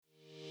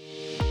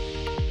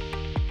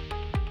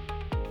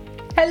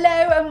Hello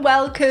and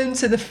welcome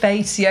to the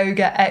Face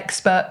Yoga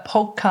Expert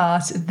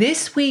podcast.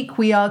 This week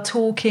we are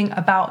talking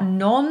about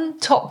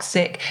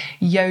non-toxic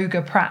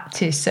yoga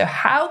practice. So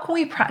how can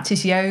we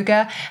practice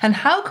yoga and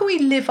how can we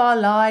live our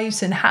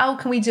lives and how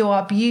can we do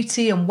our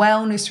beauty and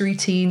wellness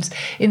routines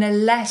in a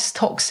less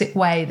toxic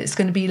way that's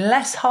going to be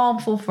less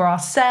harmful for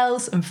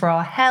ourselves and for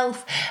our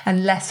health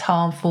and less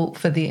harmful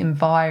for the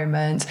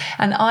environment.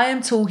 And I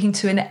am talking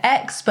to an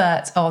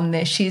expert on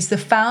this. She is the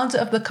founder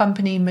of the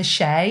company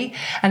Mache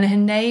and her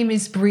name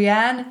is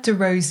Brianne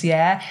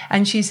Desrosiers,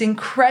 and she's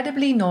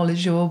incredibly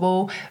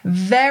knowledgeable,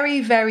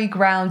 very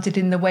grounded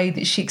in the way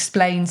that she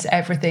explains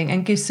everything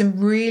and gives some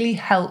really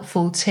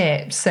helpful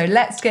tips. So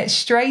let's get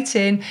straight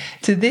in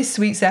to this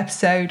week's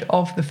episode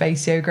of the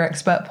Face Yoga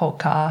Expert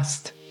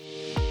podcast.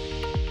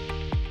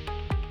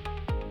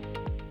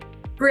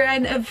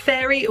 Brianne, a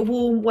very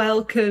warm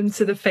welcome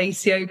to the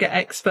Face Yoga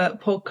Expert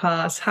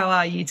podcast. How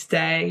are you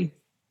today?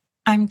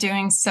 I'm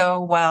doing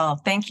so well.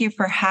 Thank you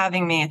for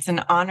having me. It's an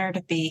honor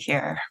to be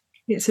here.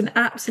 It's an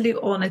absolute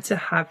honor to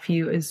have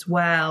you as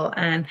well.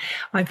 And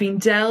I've been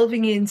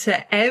delving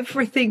into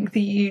everything that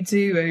you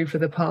do over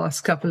the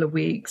past couple of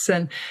weeks.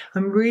 And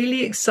I'm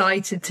really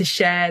excited to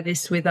share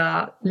this with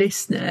our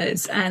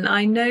listeners. And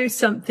I know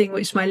something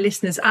which my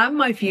listeners and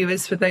my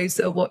viewers, for those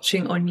that are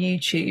watching on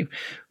YouTube,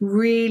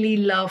 really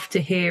love to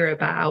hear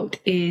about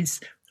is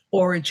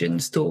origin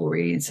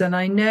stories. And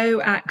I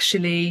know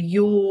actually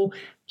your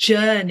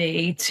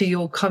journey to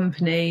your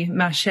company,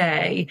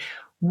 Mache,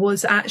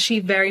 was actually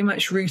very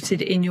much rooted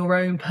in your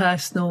own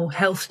personal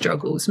health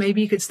struggles.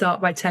 Maybe you could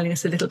start by telling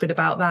us a little bit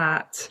about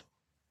that.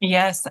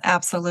 Yes,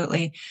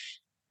 absolutely.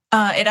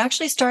 It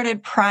actually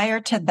started prior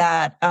to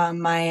that,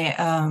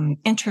 my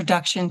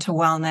introduction to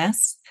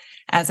wellness,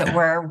 as it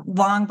were,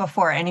 long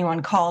before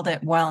anyone called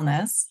it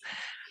wellness.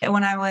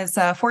 When I was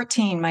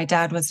 14, my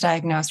dad was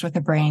diagnosed with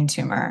a brain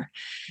tumor.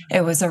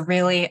 It was a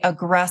really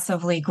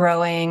aggressively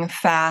growing,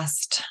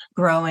 fast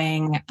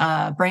growing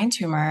brain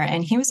tumor,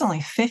 and he was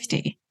only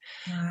 50.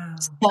 Wow.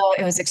 So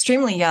it was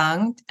extremely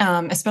young,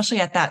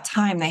 especially at that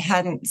time. They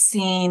hadn't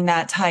seen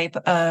that type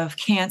of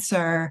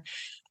cancer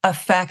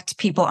affect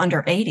people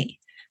under 80.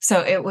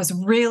 So it was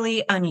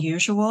really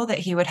unusual that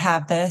he would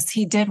have this.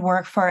 He did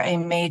work for a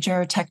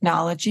major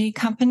technology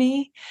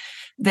company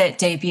that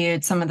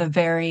debuted some of the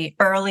very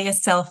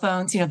earliest cell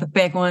phones, the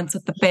big ones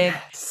with the big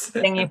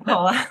thing you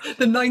pull out.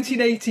 The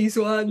 1980s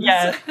ones.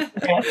 Yes,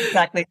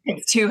 exactly. It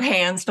takes two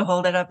hands to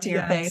hold it up to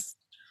your face.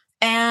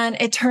 And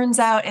it turns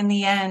out in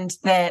the end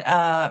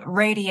that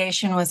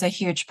radiation was a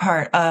huge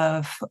part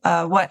of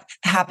what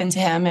happened to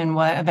him and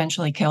what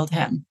eventually killed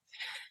him.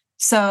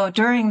 So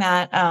during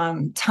that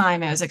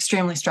time, it was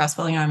extremely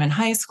stressful. I'm in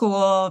high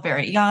school,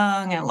 very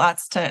young, and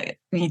lots to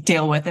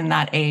deal with in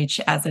that age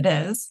as it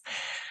is.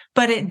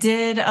 But it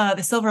did,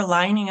 the silver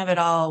lining of it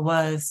all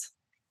was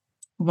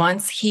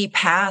once he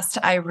passed,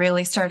 I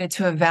really started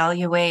to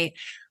evaluate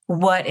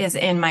what is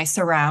in my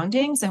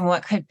surroundings and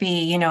what could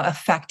be,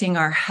 affecting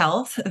our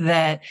health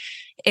that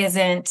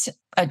isn't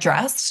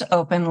addressed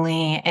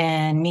openly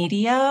in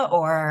media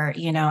or,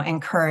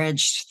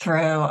 encouraged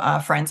through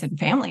friends and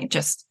family,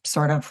 just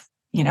sort of,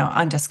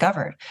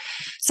 undiscovered.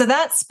 So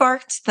that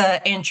sparked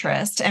the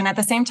interest. And at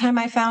the same time,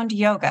 I found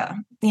yoga.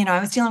 I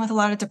was dealing with a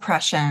lot of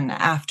depression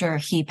after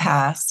he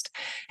passed,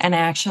 and I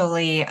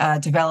actually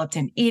developed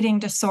an eating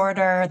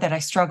disorder that I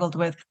struggled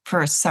with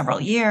for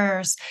several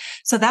years.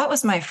 So that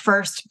was my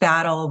first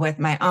battle with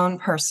my own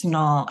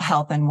personal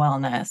health and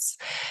wellness.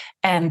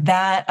 And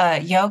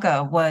that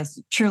yoga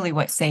was truly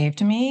what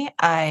saved me.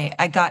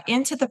 I got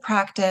into the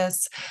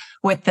practice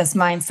with this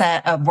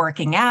mindset of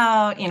working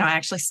out. I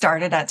actually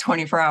started at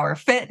 24-hour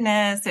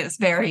fitness. It was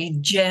very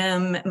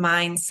gym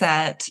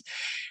mindset.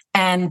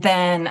 And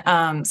then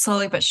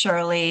slowly but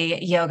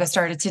surely, yoga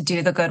started to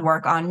do the good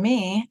work on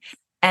me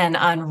and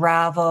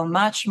unravel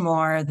much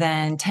more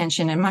than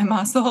tension in my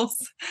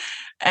muscles.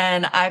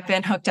 And I've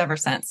been hooked ever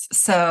since.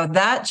 So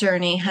that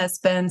journey has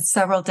been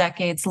several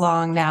decades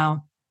long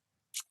now.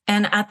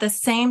 And at the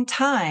same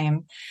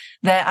time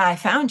that I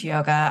found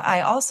yoga,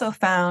 I also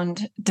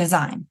found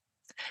design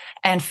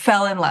and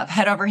fell in love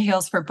head over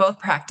heels for both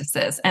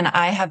practices. And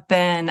I have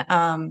been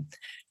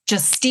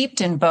just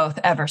steeped in both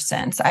ever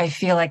since. I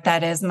feel like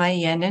that is my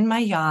yin and my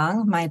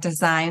yang, my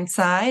design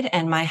side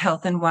and my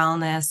health and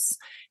wellness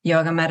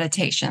yoga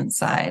meditation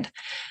side.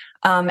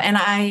 And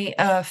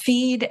I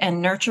feed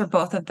and nurture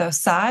both of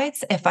those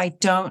sides. If I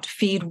don't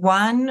feed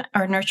one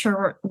or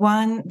nurture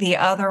one, the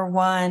other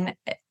one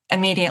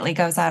immediately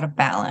goes out of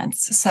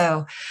balance.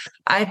 So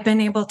I've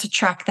been able to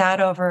track that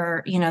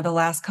over, the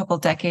last couple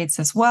decades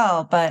as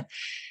well. But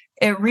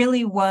it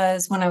really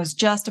was when I was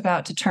just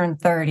about to turn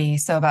 30.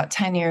 So about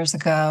 10 years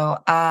ago,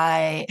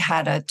 I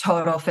had a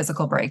total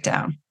physical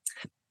breakdown.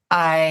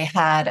 I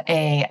had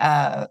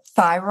a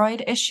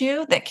thyroid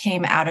issue that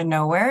came out of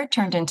nowhere,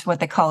 turned into what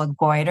they call a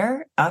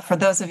goiter. For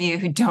those of you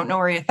who don't know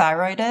where your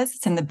thyroid is,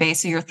 it's in the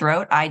base of your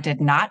throat. I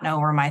did not know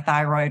where my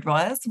thyroid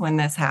was when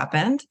this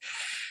happened.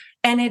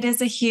 And it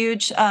is a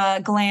huge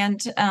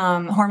gland,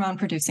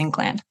 hormone-producing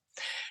gland.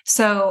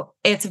 So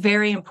it's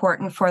very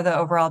important for the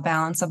overall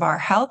balance of our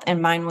health.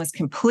 And mine was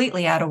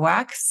completely out of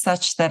whack,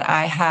 such that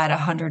I had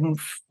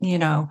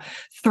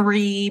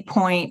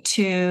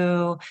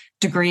 3.2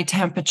 degree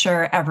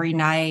temperature every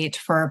night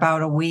for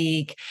about a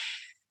week.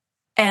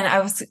 And I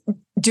was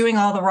doing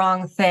all the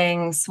wrong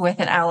things with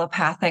an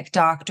allopathic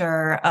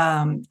doctor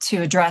to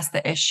address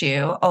the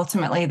issue.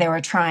 Ultimately, they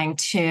were trying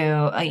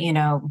to,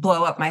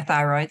 blow up my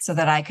thyroid so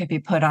that I could be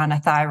put on a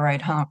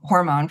thyroid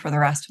hormone for the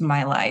rest of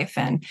my life.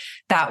 And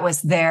that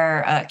was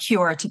their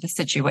cure to the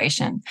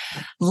situation.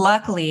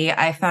 Luckily,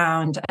 I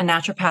found a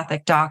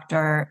naturopathic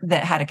doctor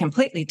that had a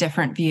completely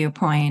different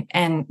viewpoint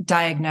and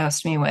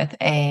diagnosed me with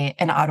an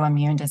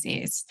autoimmune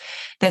disease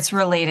that's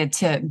related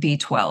to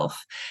B12.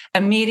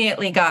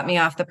 Immediately got me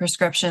off the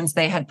prescriptions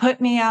they had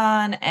put me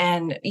on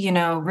and,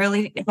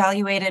 really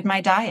evaluated my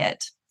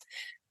diet.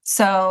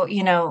 So,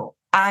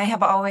 I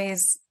have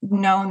always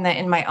known that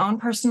in my own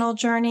personal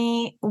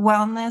journey,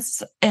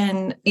 wellness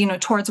and,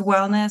 towards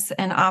wellness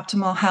and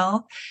optimal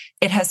health,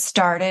 it has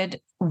started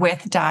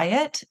with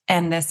diet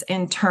and this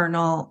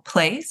internal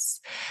place.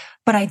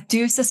 But I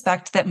do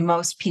suspect that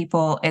most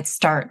people, it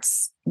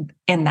starts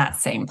in that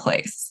same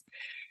place.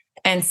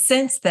 And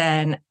since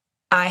then,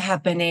 I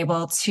have been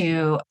able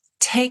to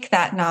take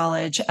that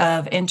knowledge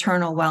of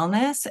internal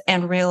wellness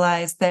and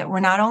realize that we're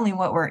not only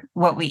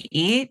what we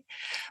eat,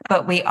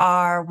 but we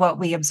are what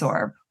we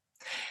absorb.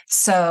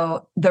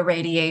 So the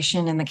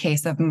radiation in the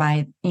case of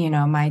my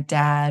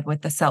dad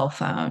with the cell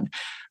phone.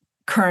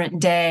 Current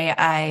day,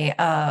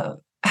 I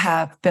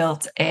have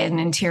built an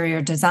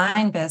interior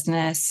design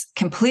business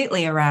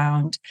completely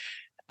around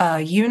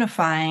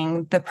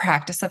unifying the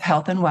practice of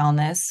health and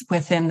wellness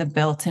within the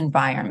built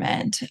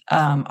environment,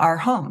 our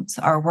homes,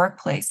 our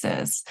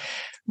workplaces.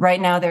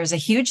 Right now, there's a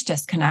huge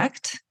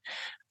disconnect.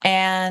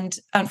 And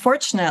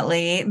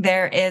unfortunately,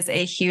 there is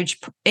a huge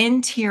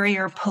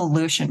interior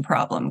pollution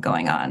problem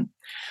going on.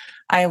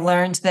 I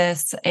learned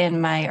this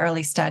in my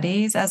early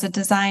studies as a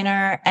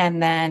designer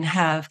and then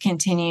have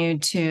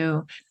continued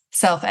to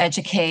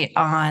self-educate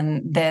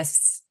on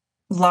this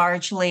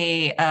large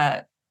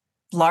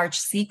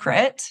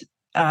secret,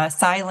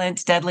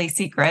 silent, deadly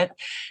secret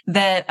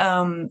that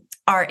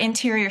our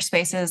interior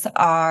spaces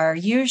are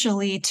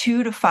usually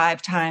 2 to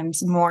 5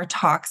 times more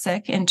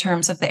toxic in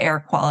terms of the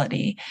air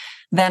quality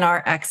than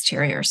our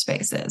exterior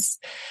spaces.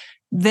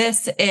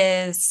 This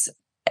is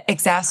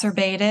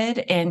exacerbated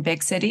in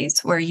big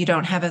cities where you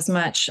don't have as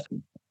much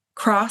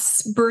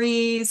cross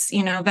breeze,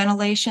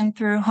 ventilation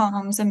through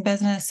homes and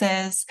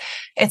businesses.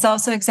 It's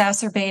also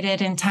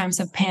exacerbated in times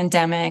of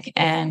pandemic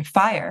and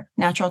fire,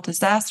 natural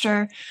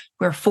disaster.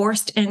 We're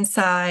forced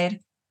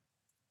inside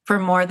for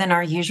more than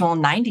our usual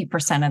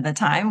 90% of the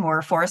time.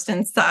 We're forced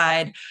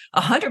inside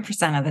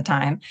 100% of the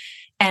time.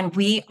 And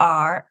we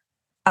are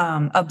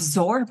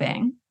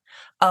absorbing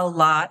a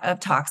lot of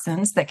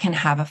toxins that can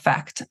have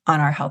effect on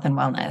our health and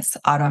wellness.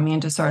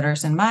 Autoimmune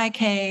disorders, in my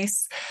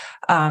case,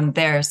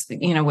 there's,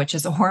 which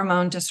is a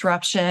hormone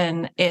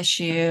disruption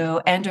issue,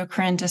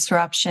 endocrine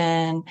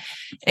disruption.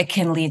 It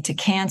can lead to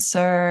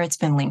cancer. It's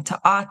been linked to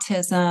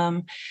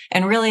autism.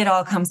 And really, it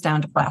all comes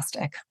down to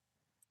plastic.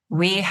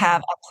 We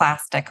have a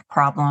plastic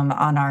problem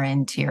on our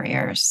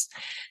interiors.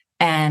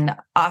 And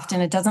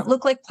often it doesn't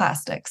look like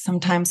plastic.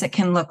 Sometimes it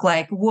can look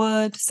like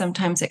wood.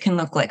 Sometimes it can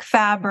look like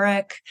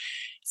fabric.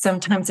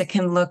 Sometimes it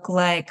can look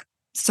like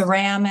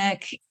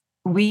ceramic.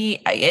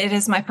 It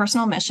is my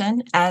personal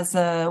mission as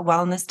a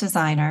wellness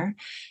designer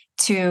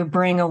to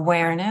bring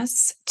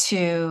awareness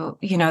to,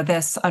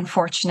 this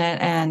unfortunate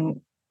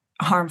and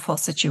harmful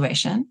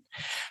situation.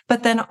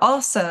 But then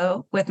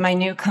also with my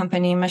new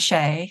company,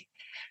 Mache,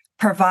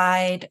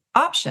 provide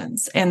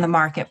options in the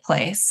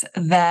marketplace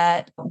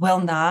that will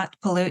not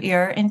pollute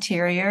your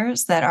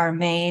interiors, that are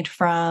made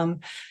from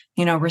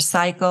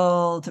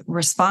recycled,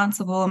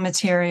 responsible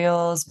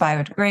materials,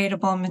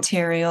 biodegradable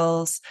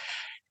materials.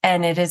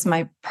 And it is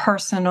my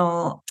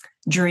personal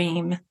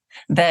dream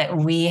that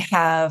we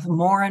have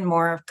more and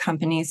more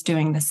companies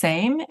doing the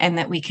same and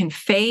that we can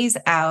phase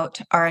out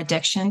our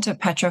addiction to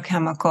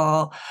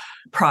petrochemical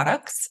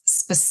products,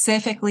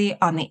 specifically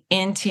on the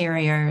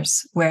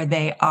interiors where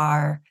they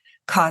are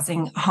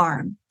causing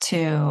harm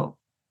to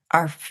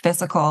our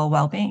physical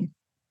well-being.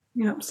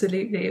 Yeah,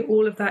 absolutely.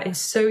 All of that is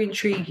so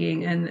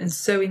intriguing and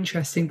so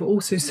interesting, but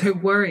also so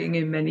worrying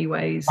in many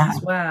ways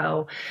as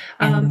well.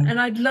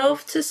 And I'd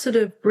love to sort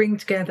of bring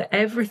together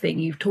everything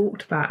you've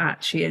talked about,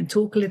 actually, and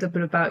talk a little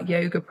bit about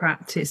yoga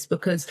practice,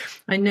 because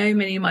I know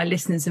many of my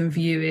listeners and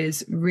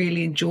viewers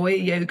really enjoy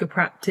yoga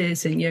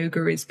practice and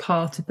yoga is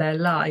part of their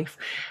life.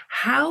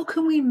 How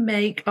can we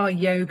make our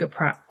yoga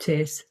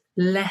practice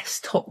less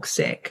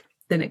toxic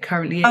than it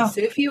currently is? So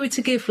if you were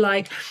to give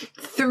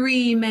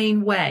 3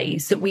 main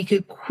ways that we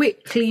could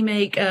quickly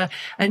make an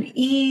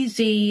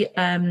easy,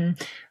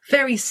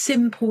 very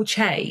simple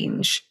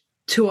change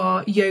to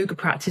our yoga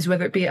practice,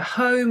 whether it be at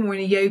home or in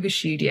a yoga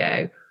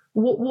studio,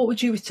 what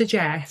would you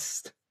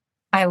suggest?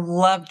 I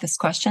love this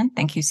question.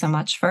 Thank you so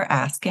much for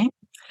asking.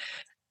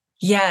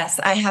 Yes,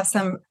 I have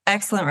some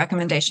excellent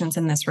recommendations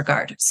in this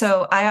regard.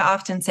 So I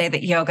often say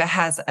that yoga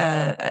has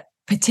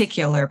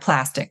particular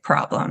plastic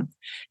problem.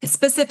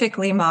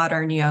 Specifically,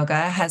 modern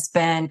yoga has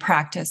been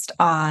practiced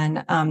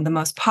on the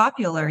most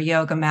popular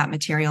yoga mat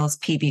material is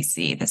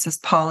PVC. This is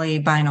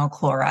polyvinyl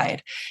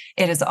chloride.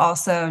 It is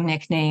also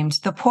nicknamed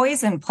the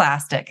poison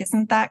plastic.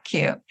 Isn't that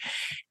cute?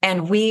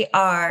 And we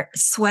are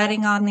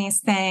sweating on these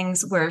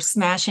things. We're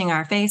smashing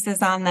our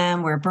faces on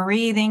them. We're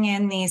breathing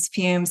in these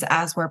fumes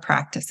as we're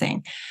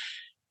practicing.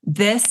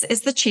 This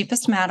is the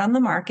cheapest mat on the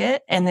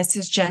market, and this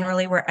is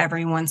generally where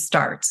everyone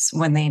starts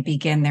when they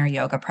begin their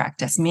yoga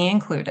practice, me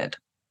included.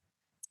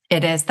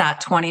 It is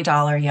that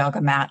 $20 yoga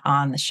mat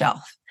on the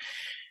shelf.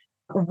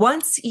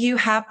 Once you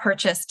have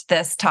purchased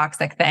this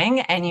toxic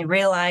thing and you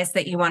realize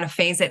that you want to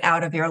phase it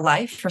out of your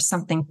life for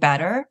something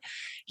better,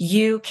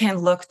 you can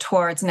look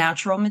towards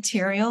natural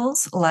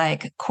materials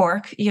like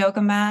cork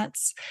yoga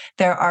mats.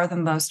 There are the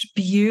most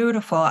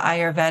beautiful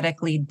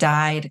Ayurvedically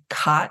dyed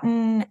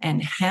cotton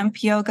and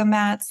hemp yoga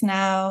mats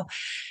now.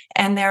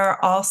 And there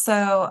are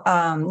also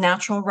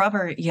natural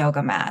rubber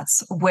yoga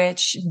mats,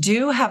 which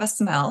do have a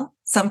smell.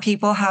 Some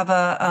people have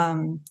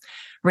a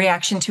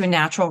reaction to a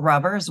natural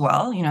rubber as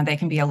well. You know, they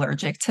can be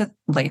allergic to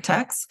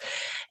latex.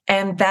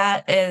 And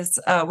that is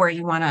where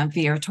you want to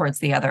veer towards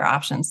the other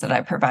options that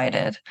I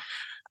provided.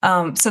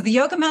 So the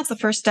yoga mat's the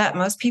first step.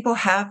 Most people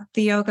have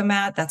the yoga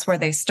mat. That's where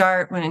they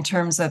start when in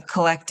terms of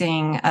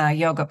collecting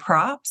yoga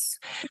props.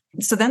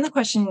 So then the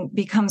question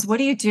becomes, what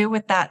do you do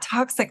with that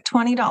toxic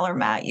 $20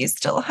 mat you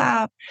still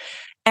have?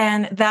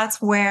 And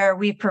that's where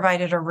we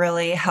provided a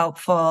really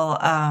helpful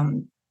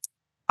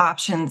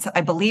options,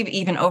 I believe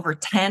even over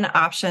 10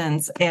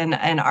 options in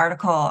an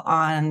article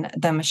on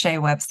the Mache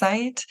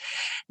website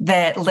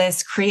that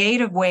lists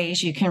creative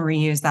ways you can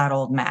reuse that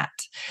old mat.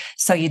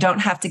 So you don't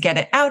have to get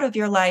it out of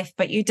your life,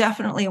 but you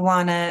definitely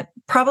want to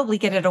probably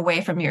get it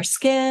away from your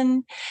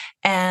skin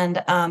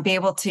and be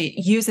able to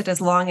use it as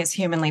long as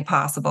humanly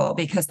possible,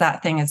 because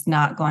that thing is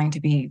not going to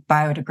be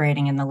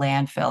biodegrading in the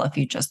landfill if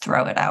you just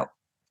throw it out.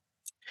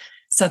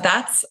 So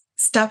that's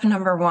step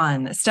number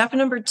one. Step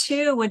number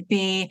two would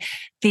be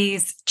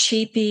these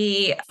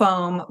cheapy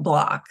foam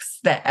blocks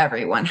that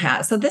everyone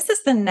has. So this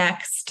is the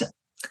next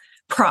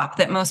prop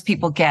that most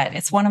people get.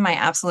 It's one of my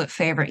absolute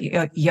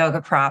favorite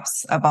yoga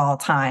props of all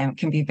time. It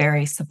can be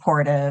very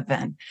supportive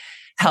and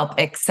help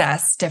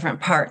access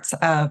different parts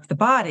of the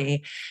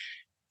body.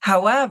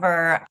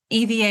 However,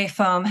 EVA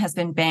foam has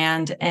been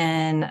banned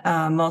in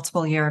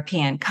multiple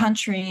European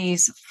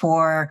countries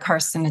for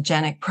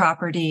carcinogenic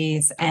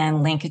properties and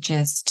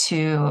linkages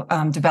to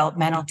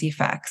developmental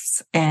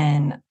defects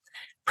in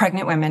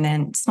pregnant women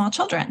and small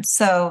children.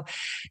 So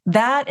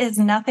that is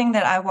nothing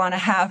that I want to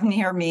have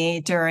near me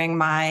during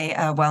my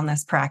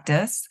wellness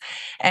practice.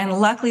 And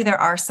luckily, there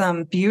are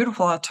some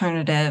beautiful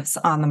alternatives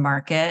on the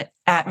market.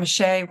 At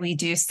Mache, we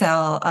do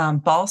sell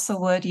balsa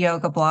wood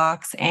yoga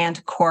blocks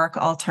and cork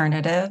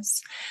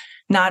alternatives.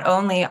 Not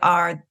only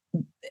are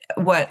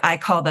what I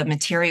call the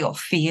material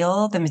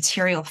feel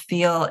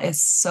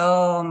is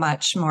so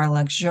much more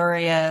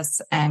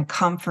luxurious and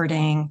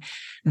comforting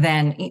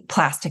than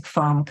plastic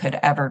foam could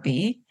ever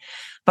be.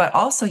 But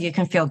also you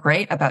can feel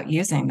great about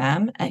using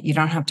them. You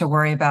don't have to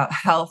worry about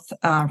health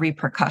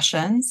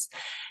repercussions.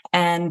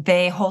 And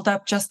they hold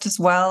up just as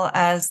well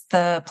as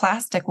the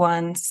plastic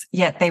ones,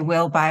 yet they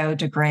will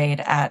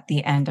biodegrade at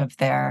the end of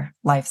their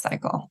life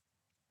cycle.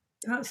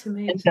 That's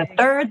amazing. And the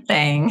third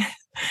thing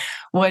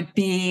would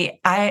be,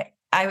 I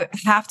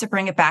have to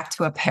bring it back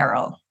to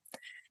apparel.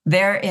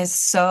 There is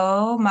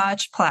so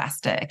much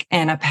plastic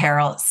in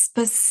apparel,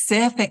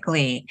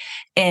 specifically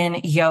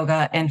in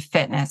yoga and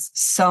fitness,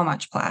 so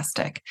much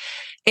plastic.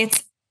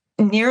 It's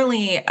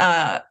nearly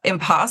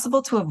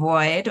impossible to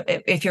avoid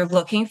if you're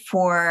looking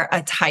for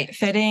a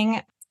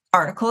tight-fitting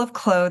article of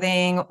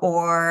clothing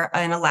or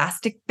an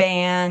elastic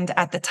band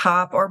at the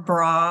top or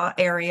bra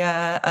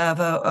area of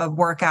a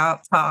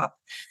workout top.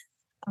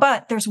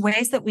 But there's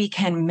ways that we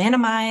can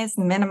minimize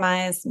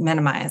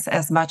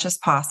as much as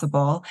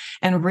possible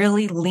and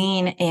really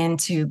lean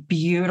into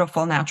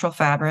beautiful natural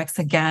fabrics.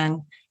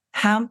 Again,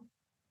 hemp,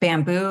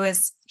 bamboo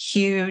is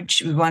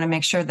huge. We want to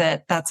make sure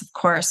that that's, of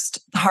course,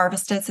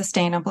 harvested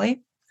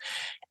sustainably.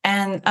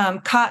 And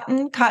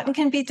cotton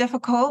can be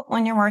difficult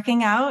when you're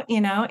working out.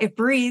 You know, it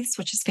breathes,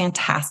 which is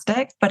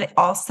fantastic, but it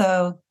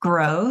also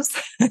grows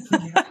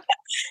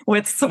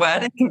with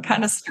sweat. It can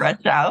kind of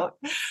stretch out.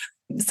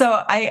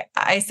 So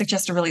I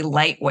suggest a really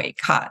lightweight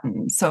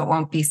cotton, so it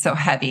won't be so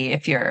heavy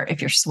if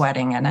you're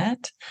sweating in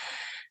it.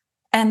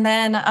 And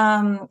then,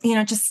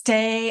 just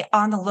stay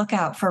on the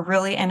lookout for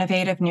really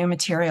innovative new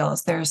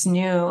materials. There's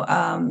new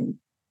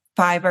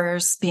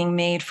fibers being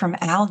made from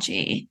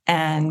algae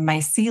and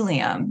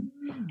mycelium,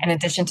 in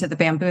addition to the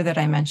bamboo that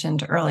I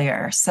mentioned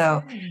earlier.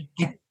 So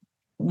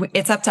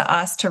it's up to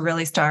us to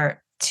really start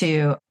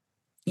to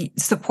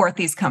support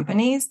these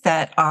companies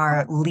that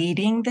are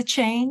leading the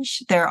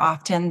change. They're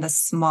often the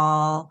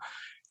small,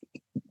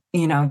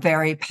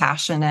 very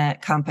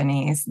passionate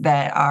companies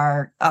that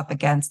are up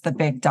against the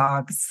big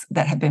dogs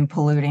that have been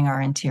polluting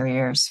our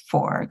interiors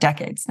for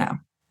decades now.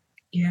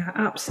 Yeah,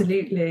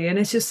 absolutely. And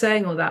it's just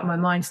saying all that, my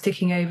mind's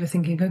ticking over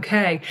thinking,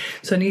 okay,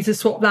 so I need to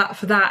swap that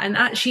for that. And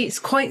actually, it's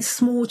quite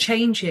small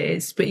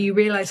changes, but you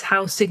realize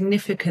how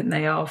significant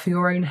they are for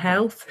your own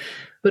health,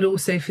 but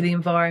also for the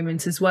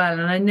environment as well.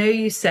 And I know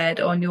you said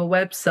on your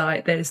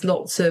website there's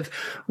lots of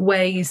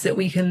ways that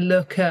we can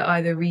look at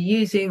either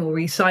reusing or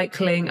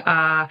recycling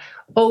our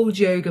old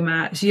yoga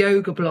mats,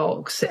 yoga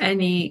blocks,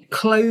 any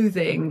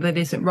clothing that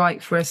isn't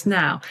right for us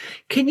now.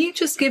 Can you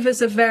just give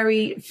us a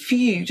very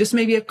few, just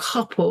maybe a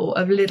couple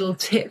of little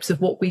tips of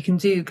what we can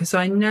do? Because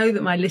I know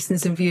that my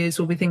listeners and viewers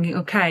will be thinking,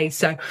 okay,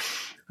 so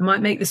I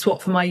might make the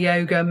swap for my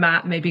yoga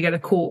mat, maybe get a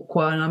cork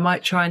one. I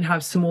might try and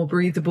have some more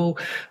breathable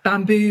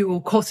bamboo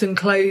or cotton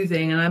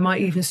clothing, and I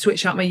might even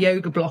switch out my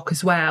yoga block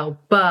as well.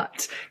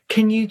 But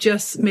can you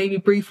just maybe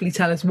briefly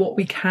tell us what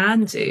we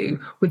can do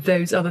with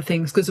those other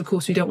things? Because, of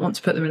course, we don't want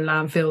to put them in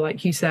landfill,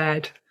 like you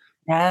said.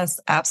 Yes,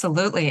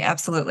 absolutely.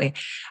 Absolutely.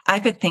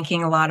 I've been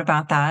thinking a lot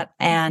about that.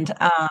 And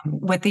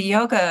with the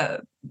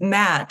yoga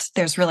mat,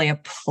 there's really a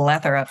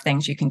plethora of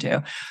things you can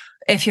do.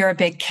 If you're a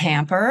big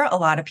camper, a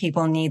lot of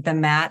people need the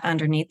mat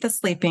underneath the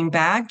sleeping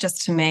bag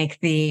just to make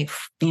the,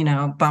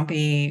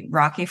 bumpy,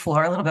 rocky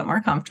floor a little bit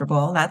more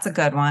comfortable. That's a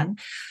good one.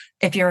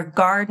 If you're a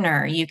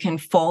gardener, you can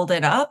fold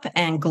it up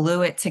and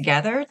glue it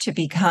together to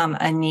become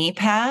a knee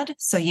pad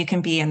so you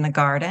can be in the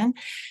garden.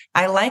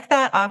 I like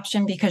that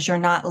option because you're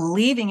not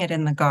leaving it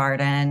in the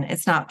garden.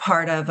 It's not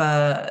part of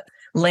a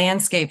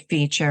landscape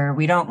feature.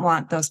 We don't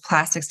want those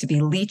plastics to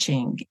be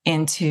leaching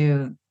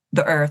into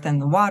the earth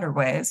and the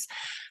waterways.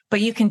 But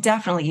you can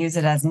definitely use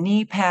it as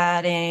knee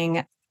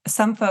padding.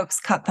 Some folks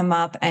cut them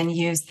up and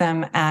use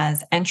them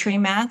as entry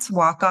mats,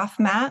 walk-off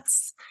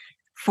mats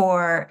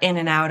for in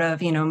and out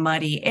of,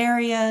 muddy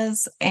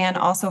areas, and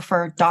also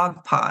for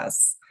dog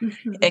paws.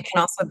 Mm-hmm. It can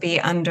also be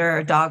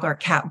under dog or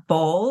cat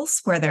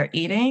bowls where they're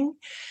eating.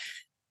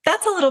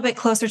 That's a little bit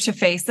closer to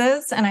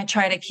faces. And I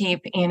try to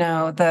keep,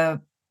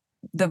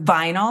 the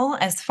vinyl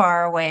as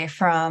far away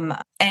from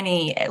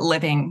any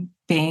living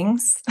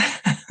beings.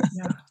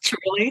 Yeah.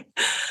 Truly.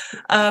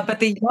 But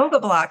the yoga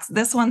blocks,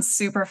 this one's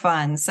super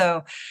fun.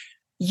 So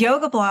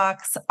yoga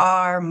blocks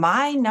are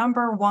my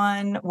number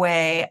one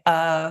way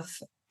of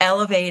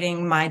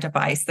elevating my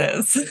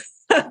devices.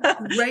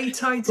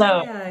 Great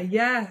idea.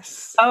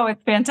 Yes. Oh,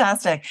 it's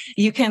fantastic.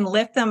 You can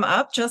lift them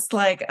up just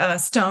like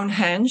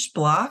Stonehenge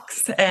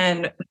blocks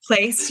and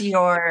place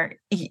your,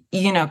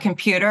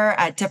 computer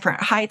at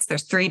different heights.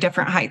 There's 3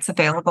 different heights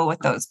available with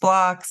those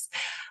blocks.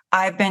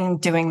 I've been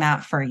doing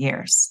that for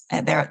years.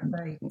 They're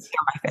my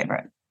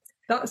favorite.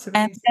 That's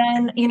amazing.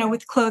 And then,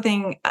 with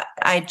clothing,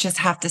 I just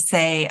have to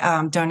say,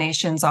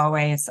 donation's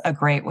always a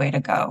great way to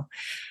go.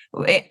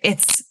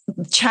 It's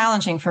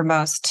challenging for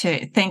most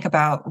to think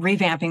about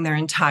revamping their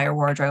entire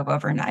wardrobe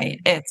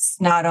overnight. It's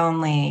not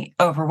only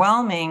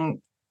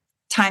overwhelming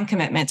time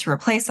commitment to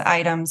replace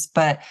items,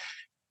 but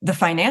the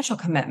financial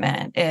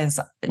commitment is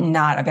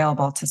not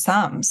available to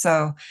some.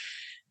 So,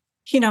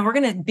 we're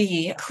going to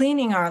be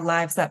cleaning our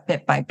lives up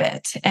bit by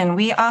bit. And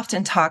we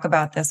often talk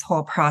about this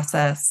whole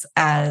process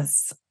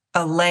as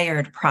a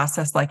layered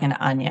process like an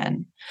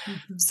onion.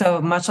 Mm-hmm.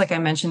 So much like I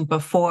mentioned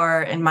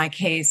before, in my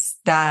case,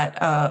 that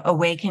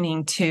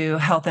awakening to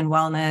health and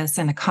wellness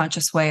and a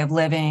conscious way of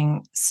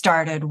living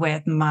started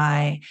with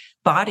my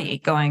body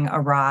going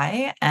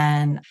awry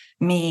and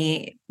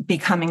me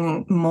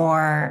becoming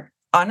more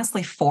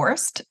honestly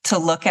forced to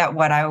look at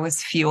what I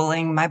was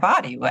fueling my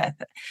body with.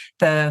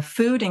 The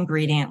food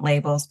ingredient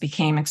labels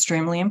became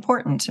extremely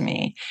important to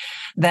me.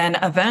 Then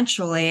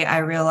eventually I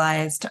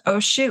realized, oh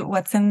shoot,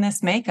 what's in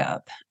this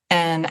makeup?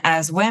 And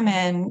as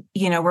women,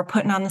 we're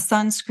putting on the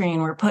sunscreen,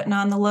 we're putting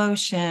on the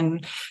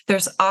lotion.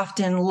 There's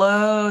often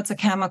loads of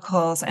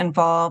chemicals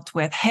involved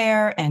with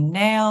hair and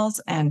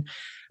nails and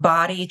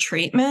body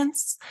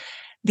treatments.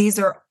 These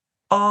are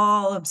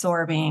all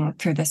absorbing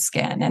through the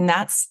skin. And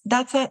that's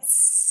that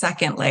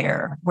second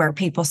layer where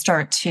people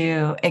start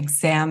to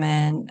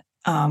examine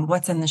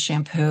what's in the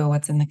shampoo,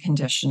 what's in the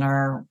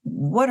conditioner,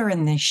 what are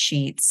in the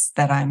sheets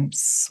that I'm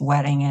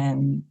sweating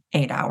in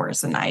 8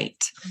 hours a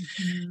night.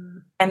 Mm-hmm.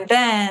 And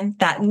then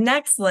that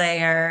next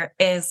layer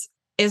is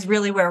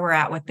really where we're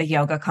at with the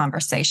yoga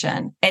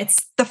conversation.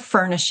 It's the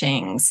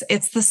furnishings,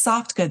 it's the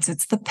soft goods,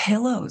 it's the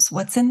pillows.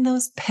 What's in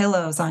those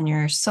pillows on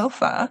your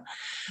sofa?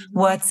 Mm-hmm.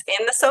 What's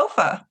in the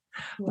sofa?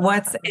 Wow.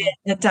 What's in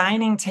the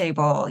dining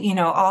table?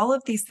 All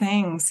of these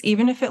things,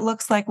 even if it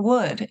looks like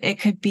wood, it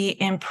could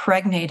be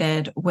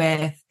impregnated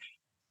with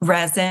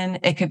resin.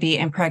 It could be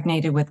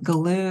impregnated with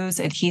glues,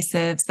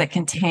 adhesives that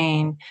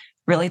contain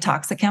really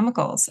toxic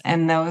chemicals.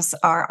 And those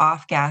are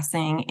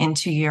off-gassing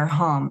into your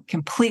home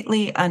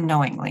completely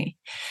unknowingly.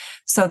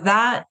 So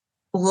that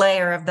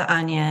layer of the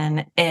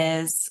onion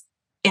is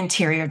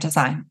interior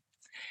design.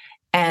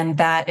 And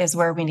that is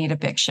where we need a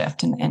big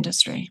shift in the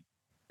industry.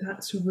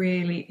 That's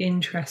really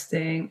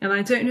interesting. And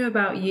I don't know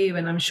about you,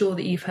 and I'm sure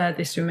that you've heard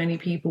this from many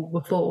people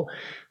before,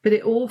 but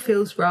it all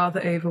feels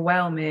rather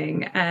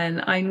overwhelming.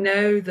 And I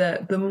know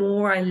that the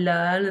more I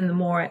learn and the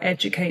more I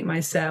educate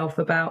myself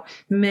about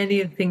many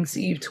of the things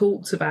that you've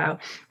talked about,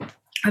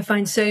 I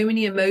find so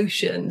many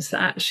emotions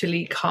that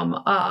actually come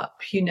up.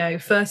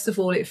 First of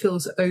all, it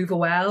feels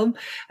overwhelmed,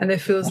 and there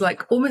feels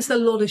like almost a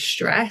lot of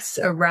stress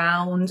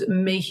around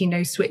making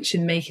those switch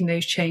and making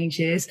those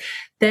changes.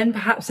 Then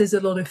perhaps there's a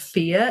lot of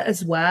fear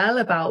as well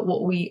about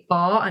what we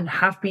are and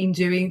have been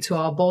doing to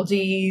our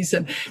bodies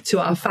and to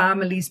our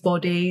families'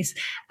 bodies.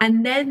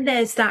 And then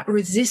there's that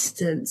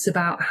resistance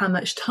about how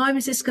much time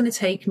is this going to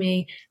take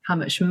me? How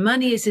much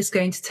money is this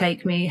going to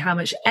take me? How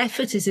much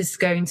effort is this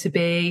going to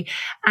be?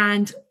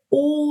 And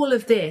all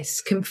of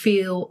this can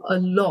feel a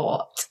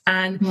lot.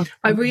 And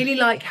I really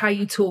like how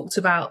you talked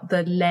about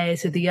the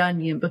layers of the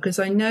onion, because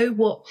I know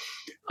what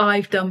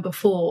I've done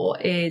before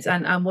is,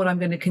 and what I'm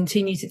going to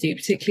continue to do,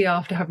 particularly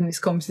after having this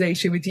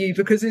conversation with you,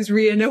 because it's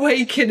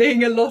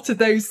reawakening a lot of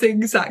those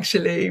things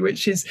actually,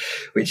 which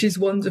is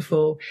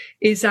wonderful,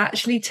 is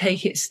actually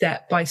take it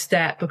step by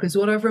step. Because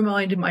what I've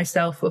reminded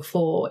myself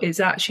before is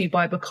actually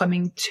by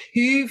becoming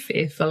too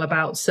fearful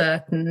about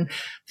certain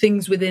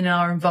things within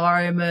our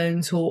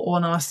environment or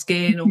on our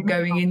skin or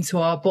going into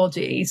our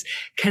bodies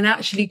can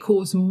actually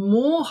cause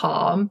more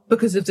harm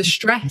because of the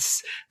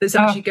stress that's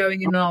actually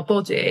going in our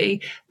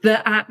body,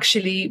 that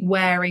actually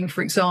wearing,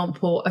 for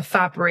example, a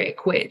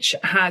fabric which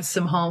has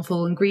some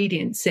harmful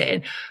ingredients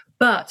in.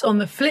 But on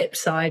the flip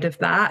side of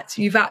that,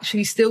 you've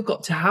actually still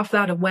got to have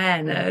that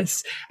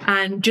awareness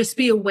and just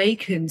be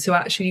awakened to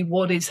actually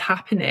what is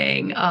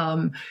happening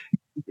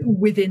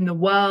within the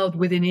world,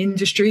 within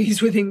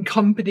industries, within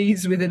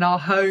companies, within our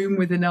home,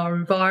 within our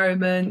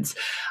environment.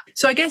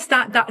 So I guess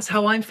that's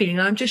how I'm feeling.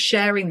 I'm just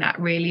sharing that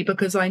really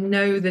because I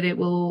know that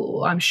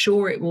I'm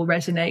sure it will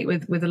resonate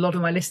with a lot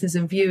of my listeners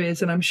and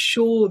viewers. And I'm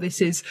sure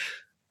this is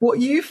what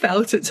you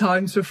felt at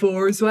times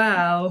before as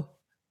well.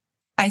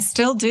 I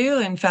still do.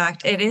 In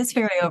fact, it is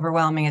very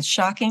overwhelming. It's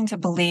shocking to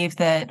believe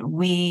that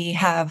we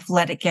have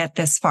let it get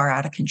this far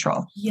out of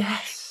control.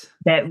 Yes.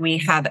 That we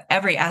have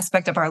every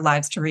aspect of our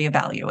lives to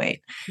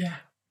reevaluate. Yeah.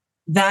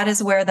 That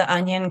is where the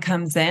onion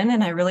comes in.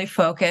 And I really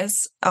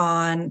focus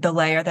on the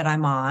layer that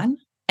I'm on.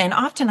 And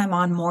often I'm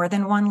on more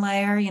than one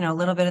layer, a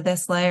little bit of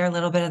this layer, a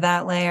little bit of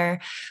that layer.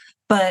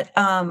 But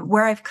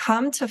where I've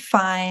come to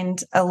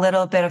find a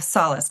little bit of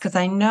solace, because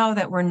I know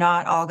that we're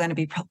not all going to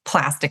be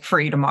plastic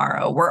free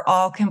tomorrow. We're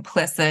all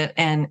complicit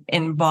and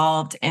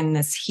involved in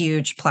this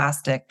huge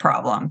plastic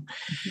problem.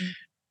 Mm-hmm.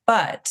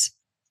 But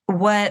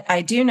what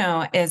I do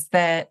know is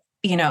that,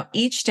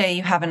 each day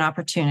you have an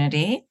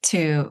opportunity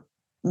to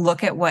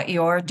look at what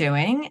you're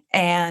doing.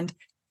 And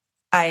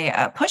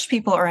I push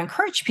people or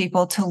encourage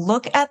people to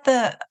look at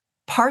the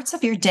parts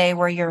of your day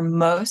where you're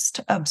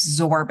most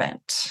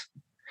absorbent.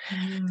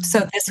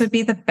 So this would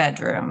be the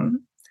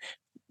bedroom.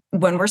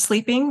 When we're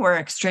sleeping, we're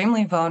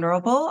extremely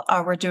vulnerable.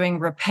 We're doing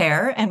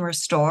repair and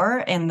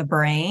restore in the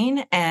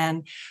brain,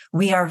 and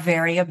we are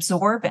very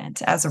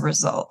absorbent as a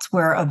result.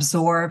 We're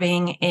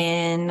absorbing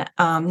in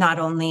not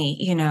only,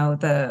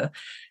 the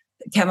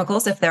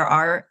chemicals, if there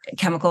are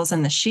chemicals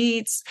in the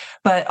sheets,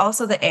 but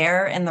also the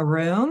air in the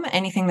room,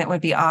 anything that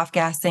would be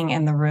off-gassing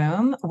in the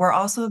room. We're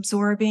also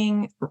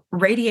absorbing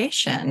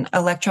radiation,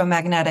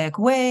 electromagnetic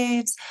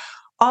waves.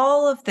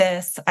 All of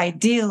this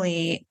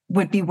ideally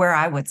would be where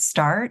I would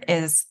start.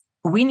 Is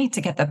we need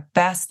to get the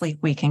best sleep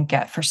we can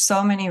get for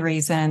so many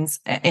reasons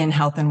in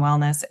health and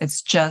wellness.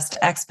 It's just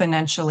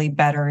exponentially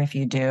better if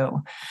you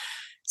do.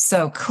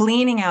 So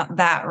cleaning out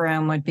that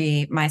room would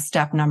be my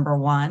step number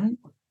one.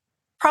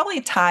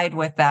 Probably tied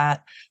with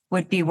that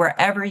would be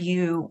wherever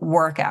you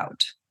work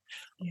out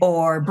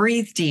or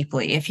breathe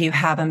deeply. If you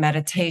have a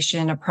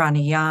meditation, a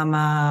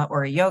pranayama,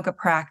 or a yoga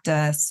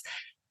practice,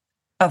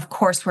 of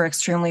course, we're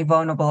extremely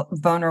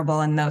vulnerable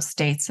in those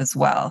states as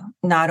well.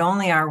 Not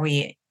only are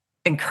we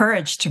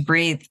encouraged to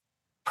breathe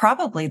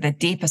probably the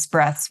deepest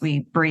breaths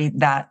we breathe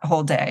that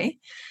whole day,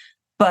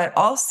 but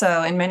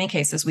also in many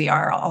cases, we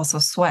are also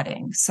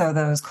sweating. So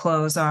those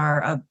clothes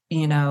are,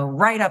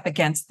 right up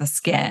against the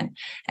skin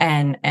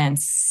and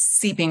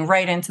seeping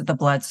right into the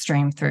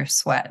bloodstream through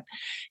sweat.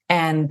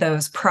 And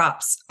those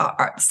props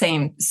are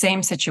same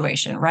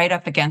situation, right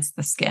up against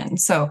the skin.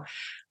 So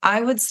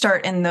I would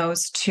start in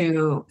those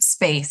two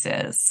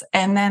spaces.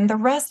 And then the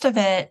rest of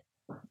it,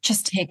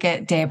 just take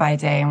it day by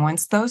day. And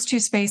once those two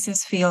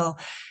spaces feel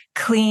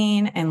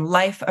clean and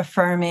life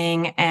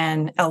affirming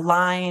and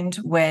aligned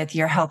with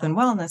your health and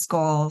wellness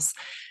goals,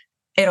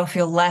 it'll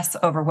feel less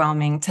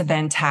overwhelming to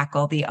then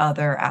tackle the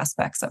other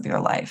aspects of your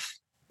life.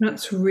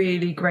 That's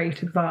really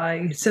great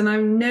advice. And I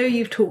know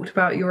you've talked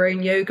about your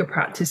own yoga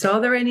practice. Are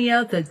there any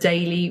other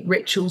daily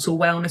rituals or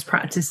wellness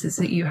practices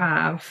that you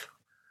have?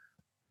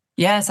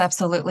 Yes,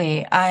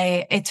 absolutely.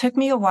 It took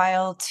me a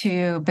while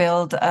to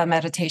build a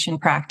meditation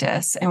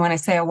practice. And when I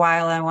say a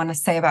while, I want to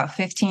say about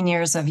 15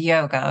 years of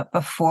yoga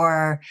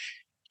before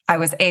I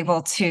was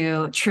able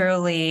to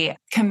truly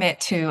commit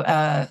to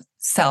a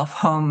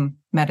self-home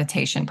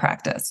meditation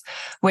practice,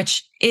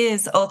 which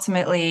is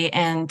ultimately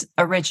and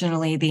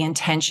originally the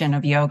intention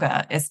of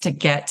yoga, is to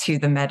get to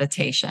the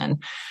meditation.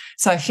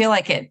 So I feel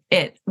like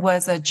it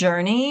was a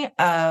journey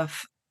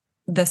of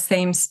the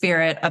same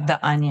spirit of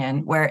the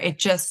onion, where it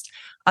just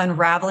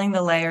unraveling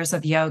the layers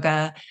of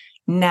yoga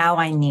now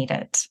I need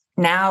it.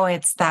 Now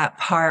it's that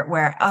part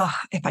where,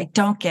 if I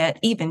don't get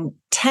even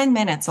 10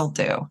 minutes will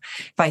do.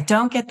 If I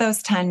don't get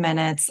those 10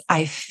 minutes,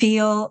 I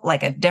feel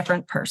like a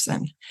different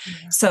person.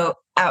 Yeah. So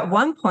at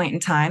one point in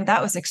time,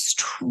 that was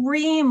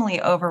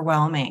extremely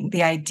overwhelming.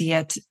 The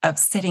idea of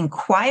sitting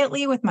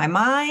quietly with my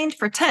mind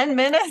for 10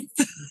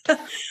 minutes.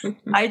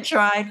 I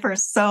tried for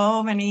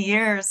so many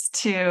years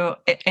to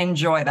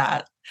enjoy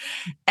that.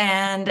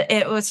 And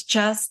it was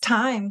just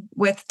time.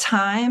 With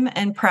time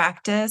and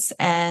practice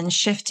and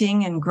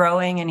shifting and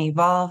growing and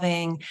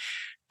evolving,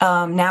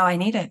 now I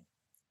need it.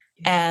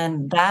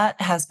 And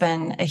that has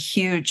been a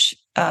huge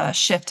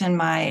shift in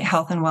my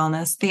health and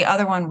wellness. The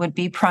other one would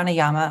be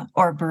pranayama,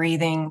 or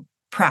breathing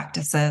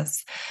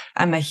practices.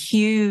 I'm a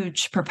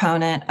huge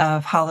proponent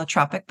of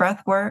holotropic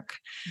breath work,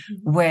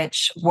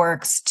 which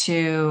works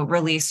to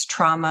release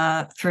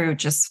trauma through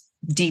just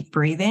deep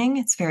breathing.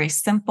 It's very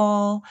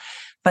simple,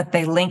 but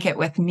they link it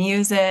with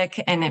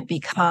music, and it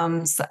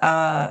becomes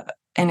an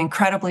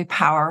incredibly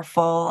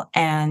powerful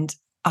and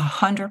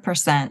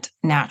 100%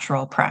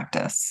 natural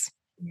practice.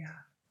 Yeah,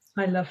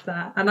 I love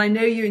that. And I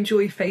know you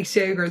enjoy face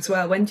yoga as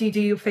well. When do you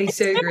do your face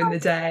yoga in the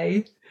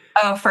day?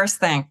 Oh, first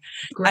thing.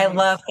 Great. I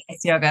love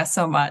face yoga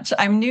so much.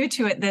 I'm new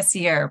to it this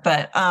year,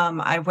 but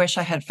I wish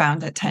I had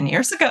found it 10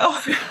 years ago.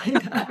 I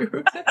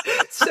know.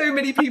 So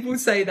many people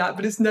say that,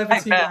 but it's never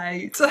too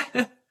late.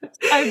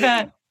 I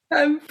bet.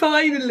 And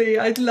finally,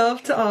 I'd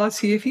love to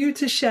ask you, if you were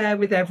to share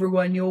with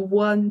everyone your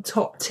one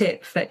top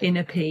tip for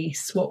inner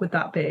peace, what would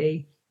that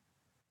be?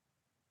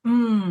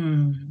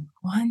 One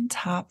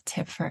top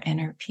tip for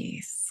inner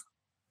peace.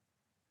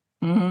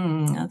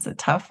 That's a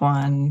tough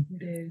one.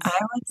 It is. I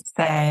would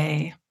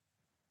say,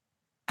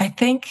 I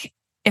think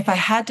if I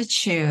had to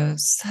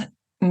choose,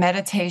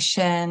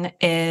 meditation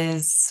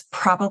is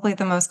probably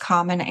the most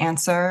common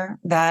answer.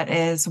 That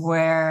is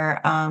where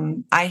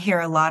I hear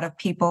a lot of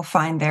people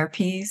find their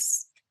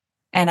peace.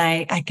 And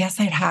I guess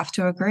I'd have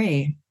to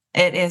agree.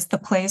 It is the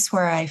place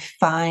where I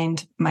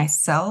find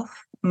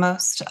myself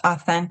most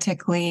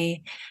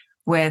authentically,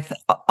 with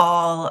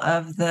all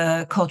of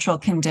the cultural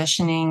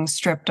conditioning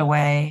stripped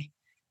away.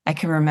 I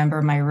can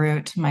remember my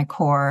root, my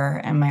core,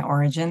 and my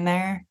origin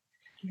there.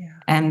 Yeah.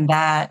 And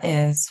that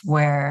is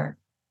where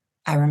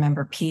I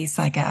remember peace,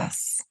 I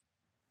guess.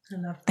 I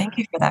love that. Thank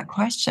you for that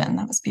question.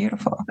 That was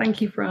beautiful. Thank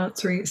you for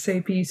answering it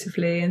so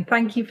beautifully. And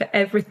thank you for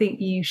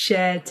everything you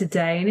shared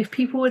today. And if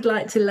people would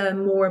like to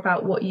learn more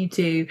about what you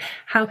do,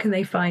 how can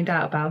they find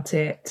out about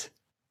it?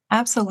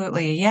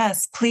 Absolutely.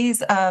 Yes.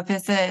 Please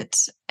visit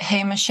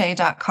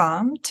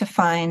heymashay.com to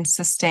find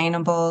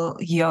sustainable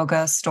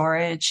yoga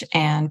storage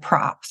and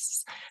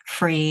props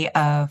free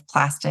of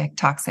plastic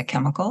toxic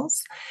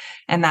chemicals.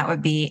 And that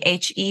would be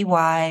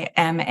HEYMACHE.com.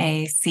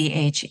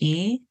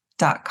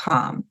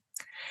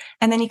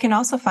 And then you can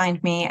also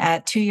find me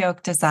at Two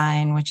Yoke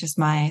Design, which is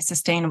my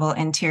sustainable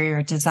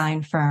interior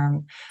design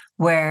firm,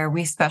 where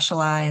we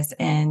specialize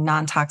in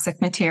non-toxic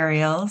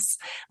materials,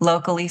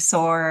 locally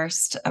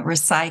sourced,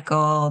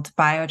 recycled,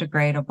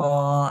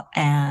 biodegradable,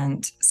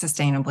 and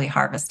sustainably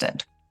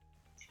harvested.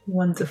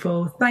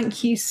 Wonderful.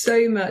 Thank you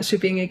so much for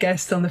being a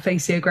guest on the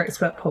Face Yoga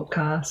Expert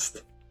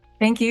podcast.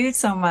 Thank you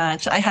so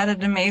much. I had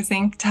an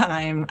amazing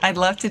time. I'd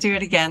love to do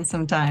it again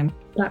sometime.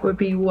 That would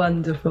be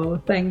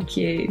wonderful. Thank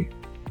you.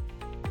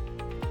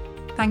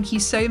 Thank you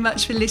so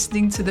much for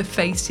listening to the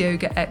Face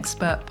Yoga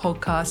Expert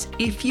podcast.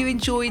 If you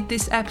enjoyed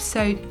this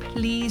episode,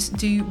 please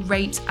do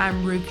rate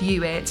and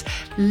review it.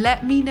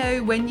 Let me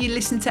know when you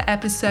listen to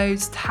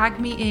episodes. Tag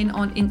me in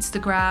on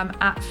Instagram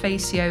at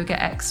Face Yoga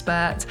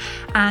Expert.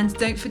 And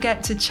don't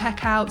forget to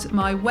check out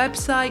my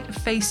website,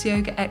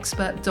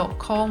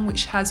 faceyogaexpert.com,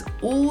 which has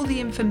all the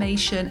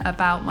information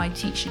about my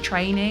teacher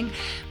training,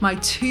 my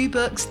 2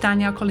 books,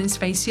 Danielle Collins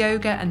Face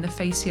Yoga and the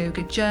Face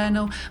Yoga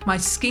Journal, my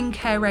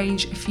skincare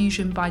range,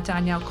 Fusion by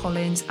Danielle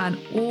Collins, and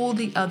all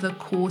the other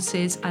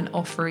courses and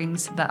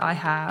offerings that I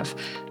have.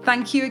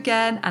 Thank you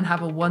again and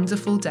have a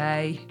wonderful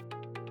day.